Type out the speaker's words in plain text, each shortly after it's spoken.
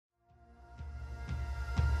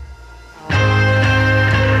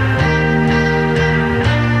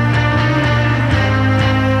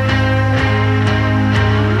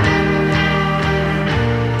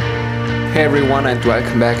Hey everyone, and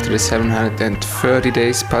welcome back to the 730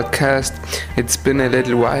 Days podcast. It's been a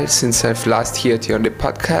little while since I've last heard you on the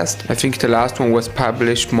podcast. I think the last one was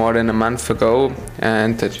published more than a month ago,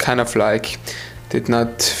 and it kind of did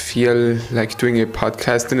not feel like doing a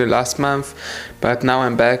podcast in the last month, but now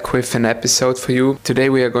I'm back with an episode for you. Today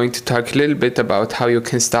we are going to talk a little bit about how you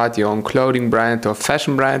can start your own clothing brand or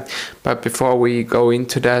fashion brand, but before we go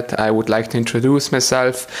into that, I would like to introduce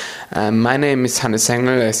myself. My name is Hannes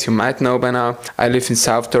Engel, as you might know by now. I live in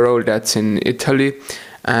South Tyrol, that's in Italy,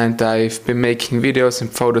 and I've been making videos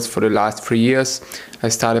and photos for the last 3 years. I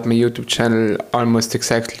started my YouTube channel almost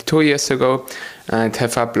exactly 2 years ago and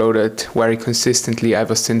have uploaded very consistently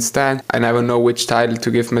ever since then. I never know which title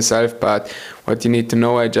to give myself, but what you need to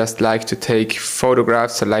know, I just like to take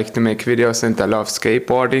photographs, I like to make videos, and I love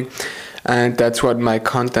skateboarding. And that's what my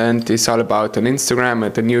content is all about on Instagram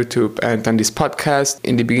and on YouTube and on this podcast.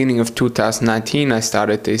 In the beginning of 2019, I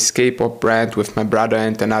started a skateboard brand with my brother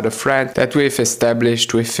and another friend that we've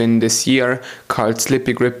established within this year called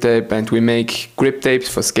Slippy Grip Tape, and we make grip tapes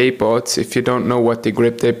for skateboards. If you don't know what the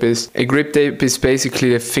grip tape is, a grip tape is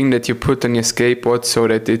basically a thing that you put on your skateboard so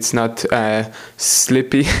that it's not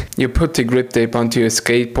slippy. You put the grip tape onto your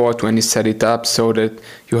skateboard when you set it up so that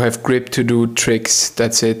you have grip to do tricks.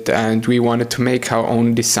 That's it. And we wanted to make our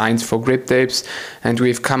own designs for grip tapes, and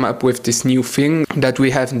we've come up with this new thing that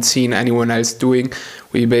we haven't seen anyone else doing.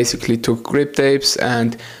 We basically took grip tapes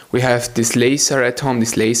and we have this laser at home,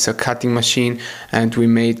 this laser cutting machine, and we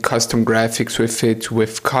made custom graphics with it,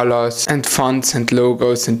 with colors and fonts and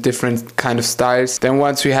logos and different kind of styles. Then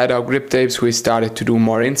once we had our grip tapes, we started to do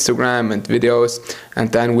more Instagram and videos,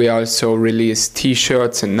 and then we also released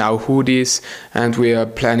t-shirts and now hoodies, and we are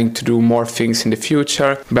planning to do more things in the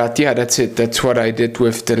future. But yeah, that's it. That's what I did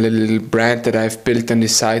with the little brand that I've built on the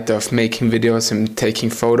side of making videos and taking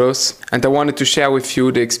photos. And I wanted to share with you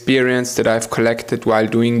the experience that I've collected while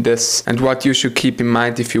doing this and what you should keep in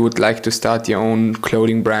mind if you would like to start your own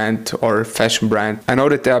clothing brand or fashion brand. I know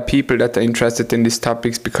that there are people that are interested in these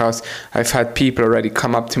topics because I've had people already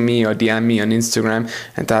come up to me or DM me on Instagram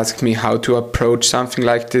and ask me how to approach something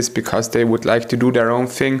like this because they would like to do their own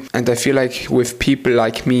thing. And I feel like with people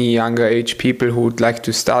like me, younger age people who would like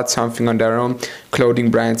to start something on their own, clothing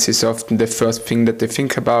brands is often the first thing that they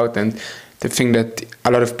think about and the thing that a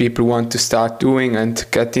lot of people want to start doing and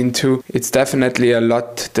get into. It's definitely a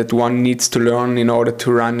lot that one needs to learn in order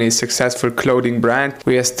to run a successful clothing brand.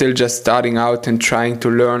 We are still just starting out and trying to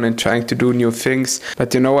learn and trying to do new things.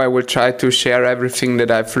 But I will try to share everything that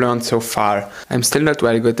I've learned so far. I'm still not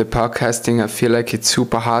very good at podcasting. I feel like it's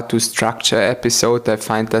super hard to structure episodes. I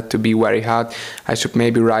find that to be very hard. I should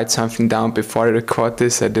maybe write something down before I record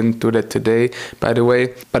this. I didn't do that today, by the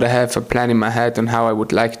way. But I have a plan in my head on how I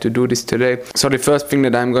would like to do this today. So the first thing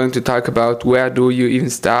that I'm going to talk about, where do you even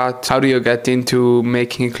start? How do you get into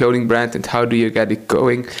making a clothing brand and how do you get it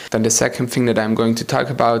going? Then the second thing that I'm going to talk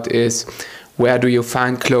about is where do you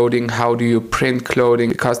find clothing? How do you print clothing?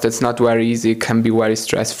 Because that's not very easy. It can be very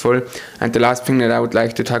stressful. And the last thing that I would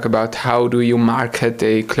like to talk about, how do you market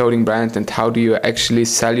a clothing brand and how do you actually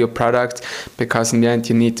sell your product? Because in the end,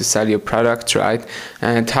 you need to sell your product, right?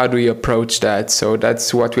 And how do you approach that? So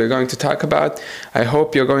that's what we're going to talk about. I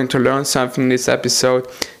hope you're going to learn something in this episode.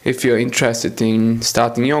 If you're interested in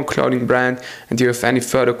starting your own clothing brand and you have any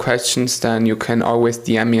further questions, then you can always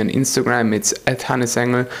DM me on Instagram. It's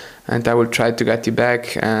 @HannesEngel. And I will try to get you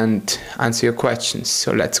back and answer your questions.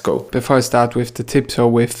 So let's go. Before I start with the tips or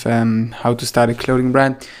with how to start a clothing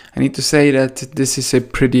brand, I need to say that this is a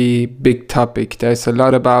pretty big topic. There's a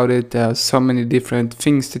lot about it. There are so many different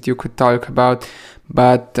things that you could talk about.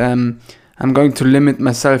 But I'm going to limit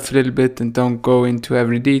myself a little bit and don't go into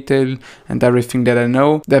every detail and everything that I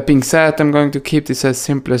know. That being said, I'm going to keep this as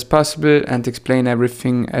simple as possible and explain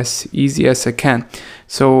everything as easy as I can.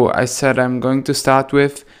 So I said I'm going to start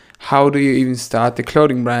with, how do you even start a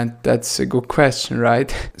clothing brand? That's a good question,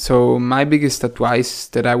 right? So my biggest advice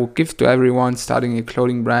that I would give to everyone starting a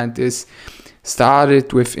clothing brand is start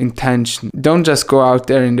it with intention. Don't just go out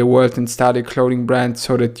there in the world and start a clothing brand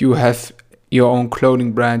so that you have your own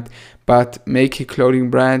clothing brand, but make a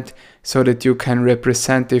clothing brand so that you can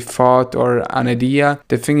represent a thought or an idea.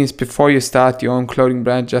 The thing is, before you start your own clothing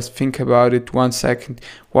brand, just think about it 1 second.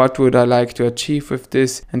 What would I like to achieve with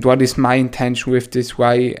this? And what is my intention with this?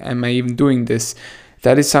 Why am I even doing this?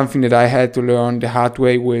 That is something that I had to learn the hard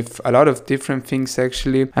way with a lot of different things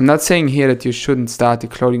actually. I'm not saying here that you shouldn't start a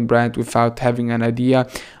clothing brand without having an idea.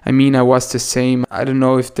 I mean, I was the same. I don't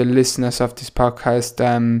know if the listeners of this podcast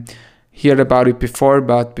heard about it before,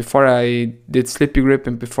 but before I did Slippy Grip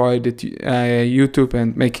and before I did YouTube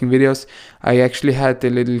and making videos, I actually had a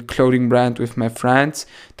little clothing brand with my friends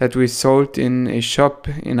that we sold in a shop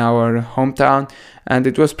in our hometown, and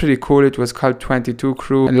it was pretty cool. It was called 22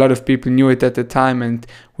 Crew. A lot of people knew it at the time, and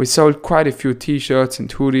we sold quite a few t-shirts and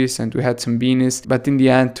hoodies, and we had some beanies. But in the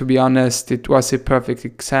end, to be honest, it was a perfect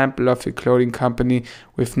example of a clothing company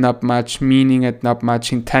with not much meaning and not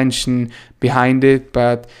much intention behind it.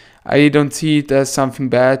 But I don't see it as something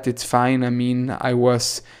bad. It's fine. I mean, I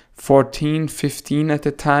was 14, 15 at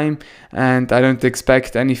the time, and I don't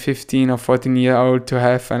expect any 15 or 14-year-old to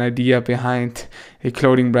have an idea behind a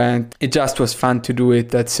clothing brand. It just was fun to do it,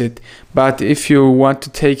 that's it. But if you want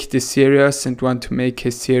to take this serious and want to make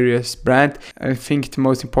a serious brand, I think the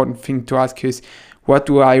most important thing to ask you is, what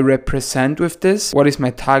do I represent with this? What is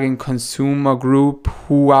my target consumer group?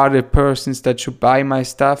 Who are the persons that should buy my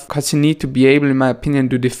stuff? Because you need to be able, in my opinion,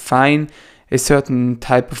 to define a certain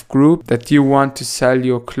type of group that you want to sell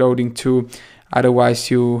your clothing to.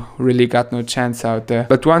 Otherwise, you really got no chance out there.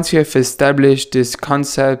 But once you have established this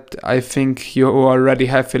concept, I think you already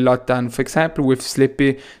have a lot done. For example, with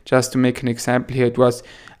Slippy, just to make an example here, it was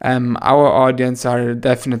our audience are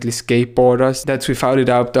definitely skateboarders. That's without a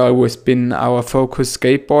doubt always been our focus,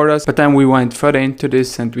 skateboarders. But then we went further into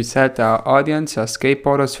this and we said our audience are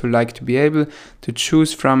skateboarders who like to be able to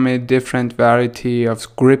choose from a different variety of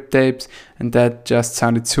grip tapes. And that just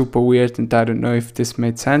sounded super weird, and I don't know if this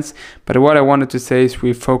made sense. But what I wanted to say is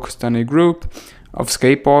we focused on a group of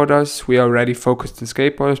skateboarders. We already focused on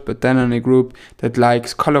skateboarders, but then on a group that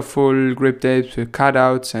likes colorful grip tapes with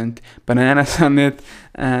cutouts and bananas on it.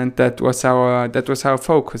 And that was our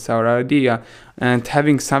focus, our idea. And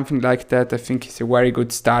having something like that, I think, is a very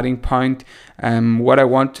good starting point. What I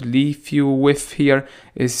want to leave you with here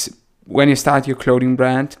is, when you start your clothing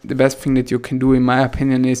brand, the best thing that you can do, in my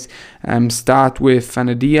opinion, is start with an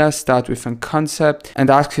idea, start with a concept, and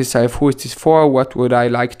ask yourself, who is this for? What would I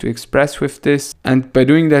like to express with this? And by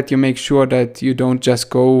doing that, you make sure that you don't just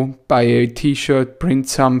go buy a t-shirt, print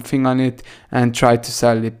something on it, and try to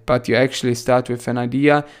sell it, but you actually start with an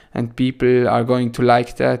idea, and people are going to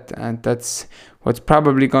like that, and that's what's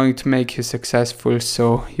probably going to make you successful,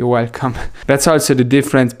 so you're welcome. That's also the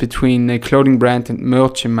difference between a clothing brand and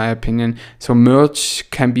merch, in my opinion. So merch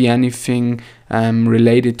can be anything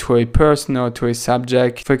related to a person or to a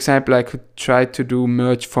subject. For example, I could try to do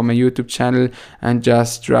merch for my YouTube channel and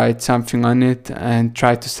just write something on it and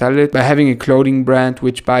try to sell it. By having a clothing brand,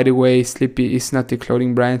 which, by the way, Slippy is not a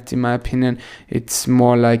clothing brand, in my opinion. It's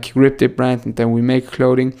more like a grip tape brand, and then we make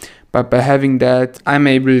clothing. But by having that, I'm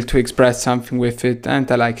able to express something with it, and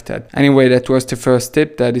I like that. Anyway, that was the first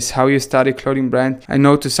tip. That is how you start a clothing brand. I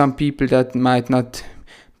know to some people that might not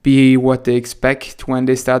be what they expect when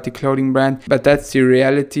they start a clothing brand, but that's the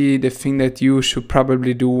reality, the thing that you should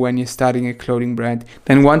probably do when you're starting a clothing brand.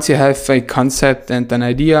 Then once you have a concept and an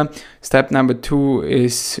idea, step number 2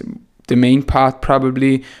 is the main part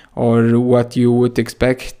probably, or what you would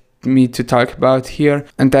expect me to talk about here,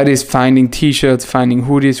 and that is finding t-shirts, finding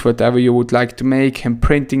hoodies, whatever you would like to make, and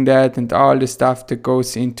printing that, and all the stuff that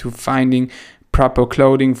goes into finding proper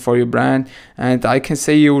clothing for your brand. And I can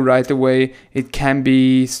say you right away, it can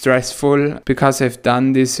be stressful, because I've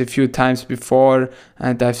done this a few times before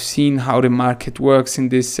and I've seen how the market works in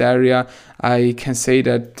this area. I can say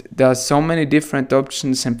that there are so many different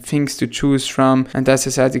options and things to choose from, and as I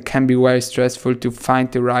said, it can be very stressful to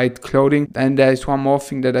find the right clothing. And there's one more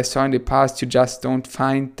thing that I saw in the past: you just don't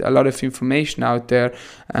find a lot of information out there.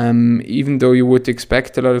 Even though you would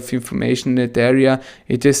expect a lot of information in that area,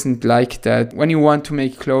 it isn't like that. When you want to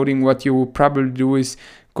make clothing, what you will probably do is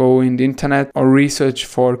go in the internet or research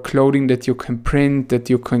for clothing that you can print, that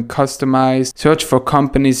you can customize, search for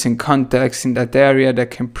companies and contacts in that area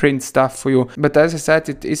that can print stuff for you. But as I said,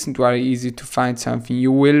 it isn't very easy to find something.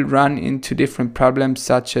 You will run into different problems,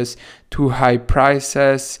 such as too high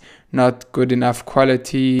prices, not good enough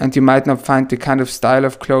quality, and you might not find the kind of style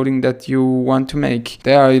of clothing that you want to make.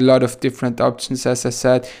 There are a lot of different options, as I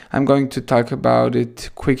said. I'm going to talk about it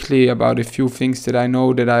quickly, about a few things that I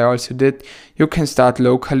know that I also did. You can start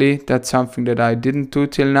locally. That's something that I didn't do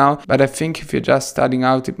till now, but I think if you're just starting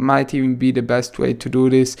out, it might even be the best way to do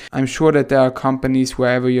this. I'm sure that there are companies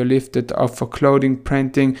wherever you live that offer clothing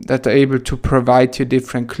printing, that are able to provide you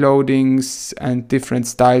different clothings and different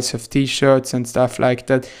styles of t-shirts and stuff like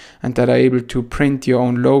that, and that are able to print your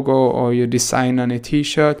own logo or your design on a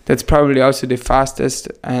t-shirt. That's probably also the fastest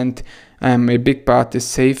and a big part, the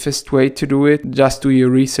safest way to do it. Just do your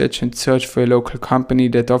research and search for a local company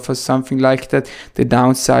that offers something like that. The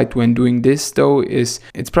downside when doing this though is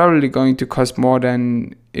it's probably going to cost more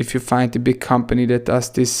than if you find a big company that does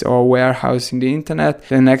this or warehouse in the internet.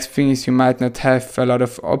 The next thing is you might not have a lot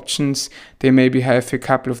of options. They maybe have a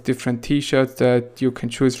couple of different t-shirts that you can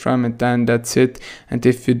choose from, and then that's it. And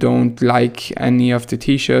if you don't like any of the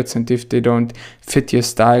t-shirts and if they don't fit your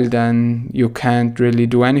style, then you can't really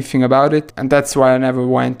do anything about it. And that's why I never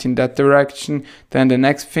went in that direction. Then the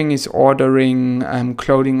next thing is ordering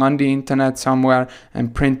clothing on the internet somewhere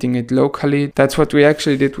and printing it locally. That's what we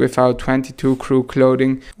actually did with our 22 Crew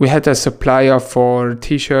clothing. We had a supplier for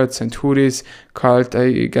t-shirts and hoodies called,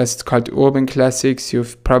 I guess it's called Urban Classics.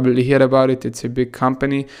 You've probably heard about it. It's a big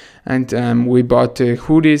company. And we bought the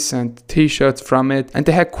hoodies and t-shirts from it. And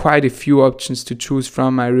they had quite a few options to choose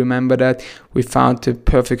from. I remember that we found the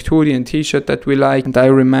perfect hoodie and t-shirt that we liked. And I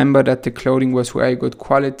remember that the clothing was very good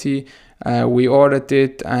quality. We ordered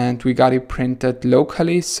it and we got it printed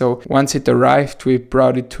locally. So once it arrived, we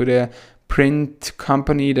brought it to the print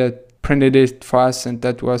company that printed it for us, and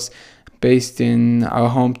that was based in our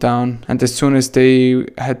hometown. And as soon as they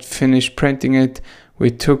had finished printing it, we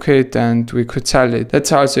took it and we could sell it.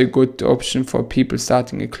 That's also a good option for people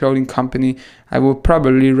starting a clothing company. I would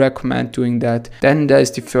probably recommend doing that. Then there's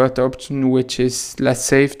the third option, which is less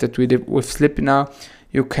safe, that we did with Slippi now.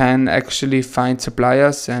 You can actually find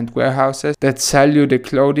suppliers and warehouses that sell you the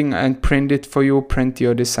clothing and print it for you, print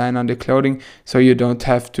your design on the clothing, so you don't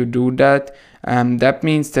have to do that. That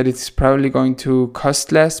means that it's probably going to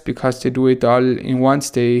cost less because they do it all in once.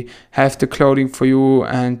 They have the clothing for you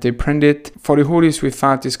and they print it. For the hoodies, we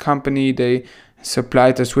found this company. They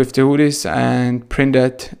supplied us with the hoodies and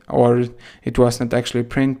printed, or it was not actually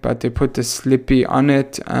print, but they put the Slippi on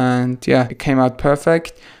it, and yeah, it came out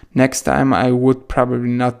perfect. Next time I would probably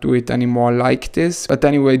not do it anymore like this. But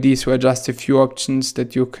anyway, these were just a few options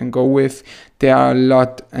that you can go with. There are a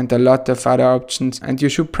lot of other options, and you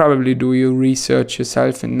should probably do your research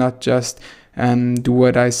yourself and not just do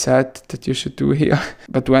what I said that you should do here.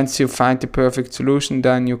 But once you find the perfect solution,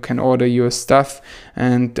 then you can order your stuff,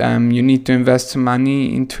 and you need to invest some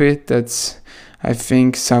money into it. That's, I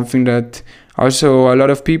think, something that also a lot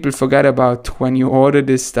of people forget about. When you order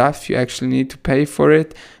this stuff, you actually need to pay for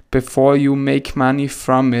it before you make money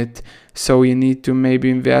from it. So you need to maybe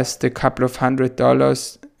invest a couple of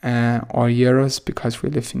 $100 or euros, because we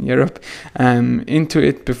live in Europe, into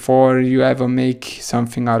it before you ever make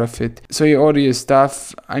something out of it. So you order your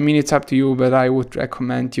stuff. I mean, it's up to you, but I would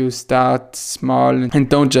recommend you start small and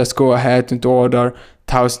don't just go ahead and order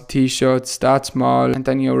 1,000 t-shirts. Start small, and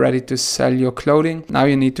then you're ready to sell your clothing. Now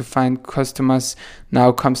you need to find customers.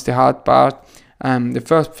 Now comes the hard part. The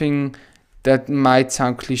first thing that might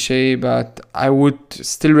sound cliche, but I would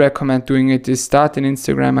still recommend doing it, is start an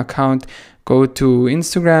Instagram account. Go to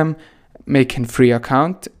Instagram, make a free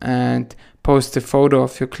account, and post a photo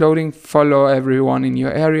of your clothing. Follow everyone in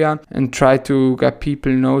your area and try to get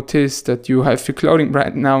people notice that you have your clothing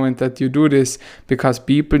brand now and that you do this, because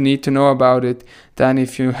people need to know about it. Then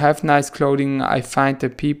if you have nice clothing, I find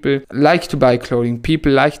that people like to buy clothing.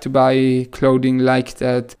 People like to buy clothing like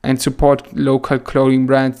that and support local clothing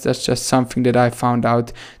brands. That's just something that I found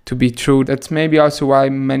out to be true. That's maybe also why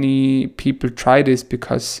many people try this,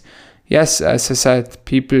 because yes, as I said,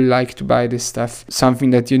 people like to buy this stuff.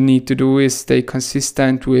 Something that you need to do is stay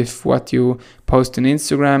consistent with what you post on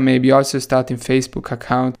Instagram. Maybe also start a Facebook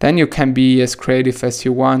account. Then you can be as creative as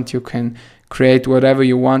you want. You can create whatever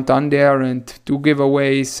you want on there and do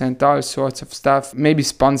giveaways and all sorts of stuff. Maybe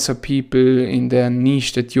sponsor people in the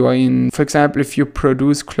niche that you are in. For example, if you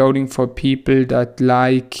produce clothing for people that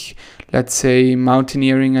like, let's say,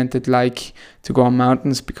 mountaineering and that like to go on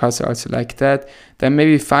mountains, because I also like that, then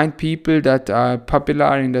maybe find people that are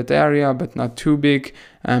popular in that area but not too big,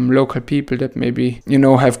 local people that maybe, you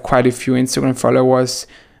know, have quite a few Instagram followers,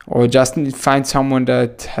 or just find someone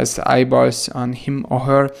that has eyeballs on him or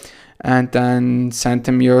her, and then send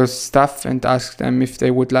them your stuff and ask them if they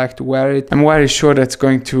would like to wear it. I'm very sure that's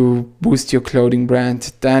going to boost your clothing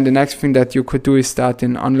brand. Then the next thing that you could do is start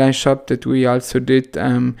an online shop, that we also did.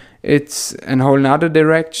 It's a whole nother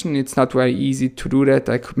direction. It's not very easy to do that.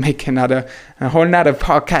 I could make a whole nother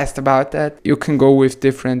podcast about that. You can go with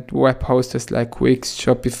different web hosters like Wix,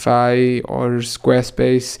 Shopify, or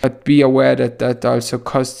Squarespace, but be aware that that also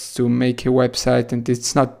costs to make a website, and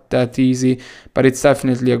it's not that easy, but it's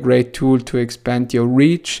definitely a great tool to expand your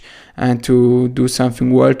reach and to do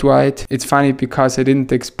something worldwide. It's funny because I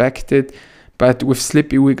didn't expect it, but with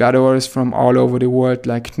Slippi we got orders from all over the world,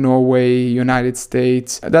 like Norway, United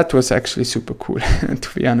States. That was actually super cool, to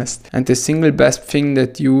be honest. And the single best thing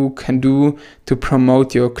that you can do to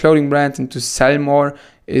promote your clothing brand and to sell more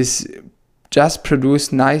is just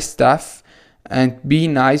produce nice stuff and be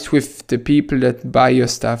nice with the people that buy your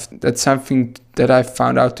stuff. That's something that I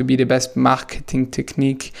found out to be the best marketing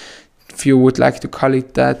technique, if you would like to call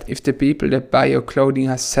it that. If the people that buy your clothing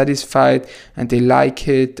are satisfied and they like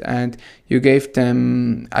it, and you gave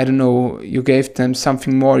them, I don't know, you gave them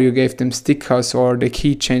something more, you gave them stickers or the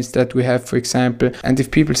keychains that we have, for example, and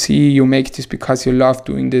if people see you make this because you love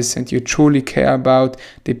doing this and you truly care about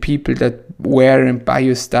the people that wear and buy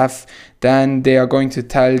your stuff, then they are going to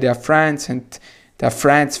tell their friends and their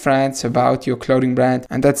friends about your clothing brand,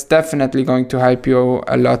 and that's definitely going to help you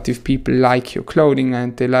a lot if people like your clothing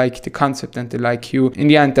and they like the concept and they like you. In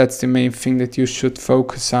the end, that's the main thing that you should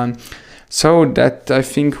focus on. So that, I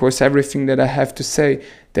think, was everything that I have to say.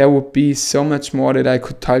 There would be so much more that I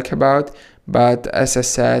could talk about, but as I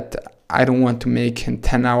said, I don't want to make a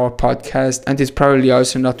 10-hour podcast, and it's probably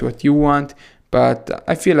also not what you want, but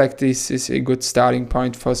I feel like this is a good starting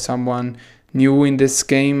point for someone new in this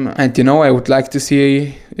game. And I would like to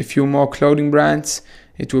see a few more clothing brands.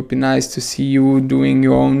 It would be nice to see you doing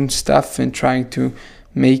your own stuff and trying to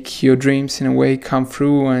make your dreams in a way come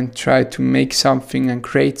through and try to make something and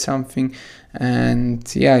create something.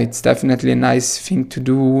 And yeah, it's definitely a nice thing to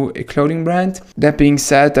do, a clothing brand. That being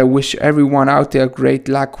said, I wish everyone out there great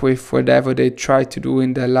luck with whatever they try to do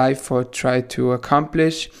in their life or try to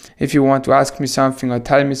accomplish. If you want to ask me something or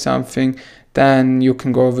tell me something, then you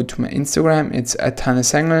can go over to my Instagram. It's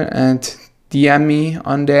 @HannesEngel, and DM me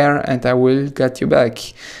on there and I will get you back.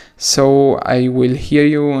 So I will hear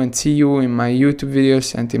you and see you in my YouTube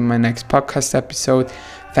videos and in my next podcast episode.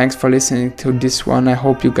 Thanks for listening to this one. I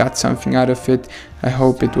hope you got something out of it. I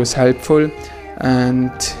hope it was helpful,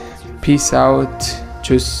 and peace out.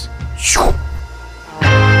 Tschüss.